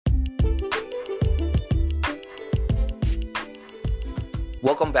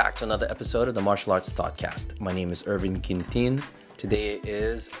Welcome back to another episode of the Martial Arts Thoughtcast. My name is Irvin Quintin. Today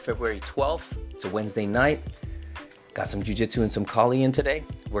is February 12th. It's a Wednesday night. Got some jiu-jitsu and some kali in today.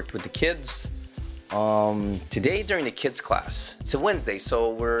 Worked with the kids. Today during the kids class, it's a Wednesday,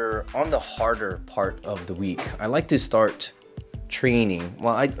 so we're on the harder part of the week. I like to start training.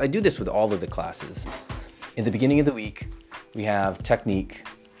 Well, I do this with all of the classes. In the beginning of the week, we have technique.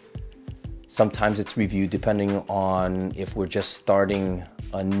 Sometimes it's review depending on if we're just starting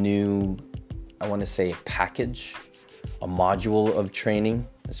a new, package, a module of training,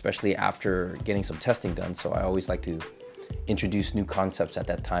 especially after getting some testing done. So I always like to introduce new concepts at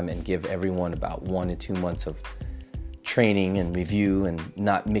that time and give everyone about 1 to 2 months of training and review and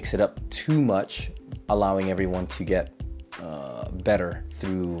not mix it up too much, allowing everyone to get better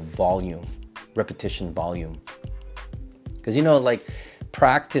through volume, repetition volume. Because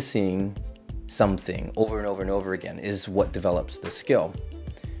practicing something over and over and over again is what develops the skill.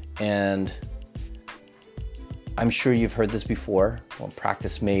 And I'm sure you've heard this before. Well,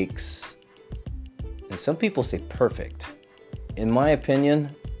 practice makes, and some people say perfect. In my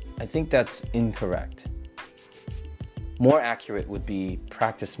opinion, I think that's incorrect. More accurate would be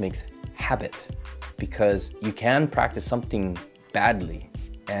practice makes habit, because you can practice something badly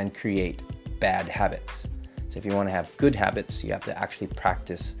and create bad habits. So if you want to have good habits, you have to actually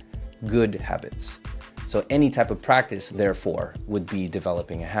practice good habits. So any type of practice, therefore, would be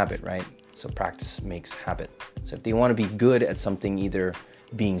developing a habit, right? So practice makes habit. So if you want to be good at something, either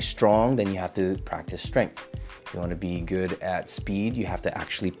being strong, then you have to practice strength. If you want to be good at speed, you have to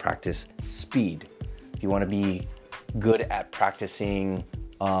actually practice speed. If you want to be good at practicing,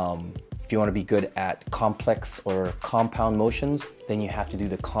 if you want to be good at complex or compound motions, then you have to do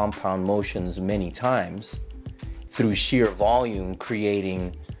the compound motions many times through sheer volume,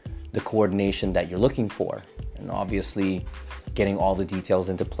 creating the coordination that you're looking for. And obviously getting all the details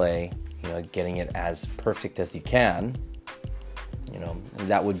into play, getting it as perfect as you can, and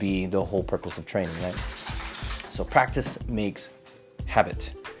that would be the whole purpose of training, right? So practice makes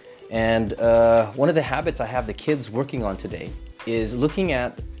habit. And one of the habits I have the kids working on today is looking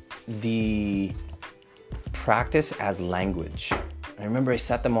at the practice as language. I remember I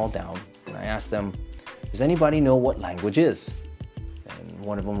sat them all down and I asked them, does anybody know what language is? And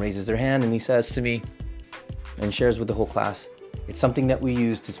one of them raises their hand and he says to me and shares with the whole class, it's something that we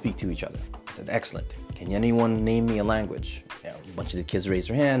use to speak to each other. I said, excellent. Can anyone name me a language? A bunch of the kids raised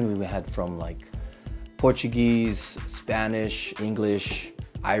their hand. We had from Portuguese, Spanish, English,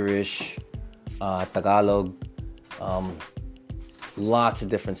 Irish, Tagalog, lots of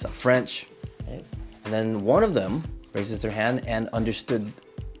different stuff, French. Right? And then one of them raises their hand and understood,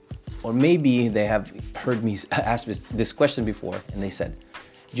 or maybe they have heard me ask this question before, and they said,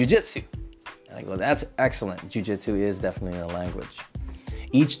 jiu-jitsu. And I go, that's excellent. Jiu-jitsu is definitely a language.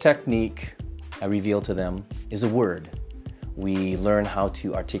 Each technique I reveal to them is a word. We learn how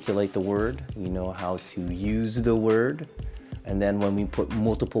to articulate the word. We know how to use the word. And then when we put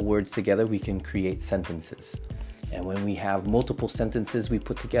multiple words together, we can create sentences. And when we have multiple sentences we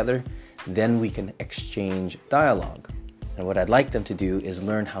put together, then we can exchange dialogue. And what I'd like them to do is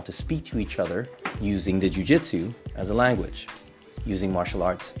learn how to speak to each other using the jiu-jitsu as a language, using martial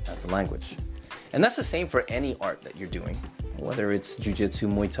arts as a language. And that's the same for any art that you're doing, whether it's jiu-jitsu,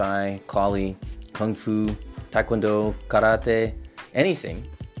 Muay Thai, kali, kung fu, taekwondo, karate, anything.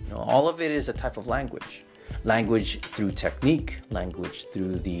 All of it is a type of language. Language through technique, language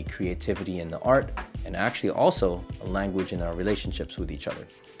through the creativity in the art, and actually also a language in our relationships with each other.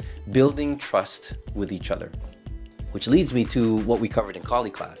 Building trust with each other, which leads me to what we covered in kali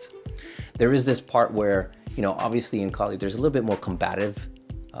class. There is this part where, obviously in kali, there's a little bit more combative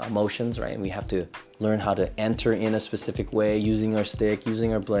motions, right? And we have to learn how to enter in a specific way, using our stick,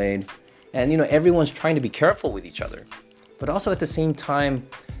 using our blade. And, everyone's trying to be careful with each other. But also at the same time,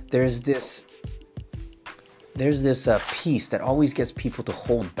 there's this piece that always gets people to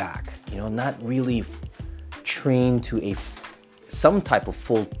hold back, not really trained to some type of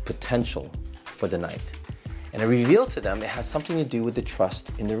full potential for the night. And I reveal to them it has something to do with the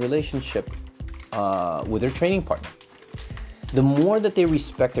trust in the relationship with their training partner. The more that they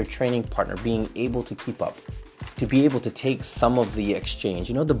respect their training partner, being able to keep up, to be able to take some of the exchange,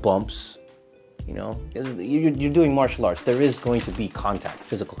 the bumps, you're doing martial arts. There is going to be contact,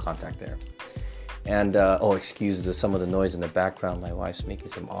 physical contact there. And, excuse some of the noise in the background. My wife's making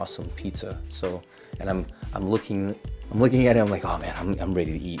some awesome pizza. And I'm looking at it. I'm like, oh man, I'm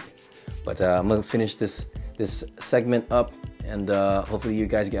ready to eat. But I'm gonna finish this segment up, and hopefully you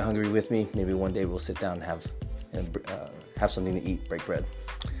guys get hungry with me. Maybe one day we'll sit down and have something to eat, break bread.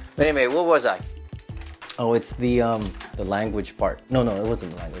 But anyway, what was I? Oh, it's the language part. No, it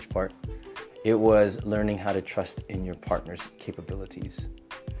wasn't the language part. It was learning how to trust in your partner's capabilities.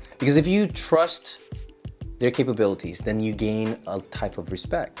 Because if you trust their capabilities, then you gain a type of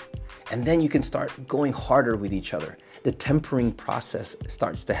respect. And then you can start going harder with each other. The tempering process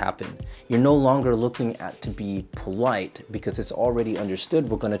starts to happen. You're no longer looking at to be polite because it's already understood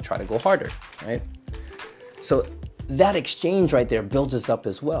we're going to try to go harder, right? So that exchange right there builds us up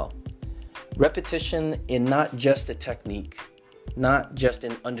as well. Repetition in not just the technique, not just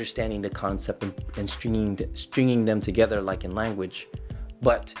in understanding the concept and stringing them together like in language,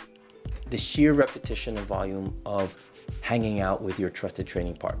 but the sheer repetition and volume of hanging out with your trusted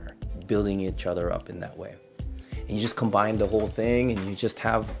training partner, building each other up in that way. And you just combine the whole thing and you just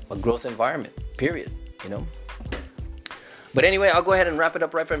have a growth environment, period, But anyway, I'll go ahead and wrap it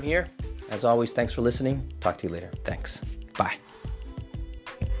up right from here. As always, thanks for listening. Talk to you later. Thanks. Bye.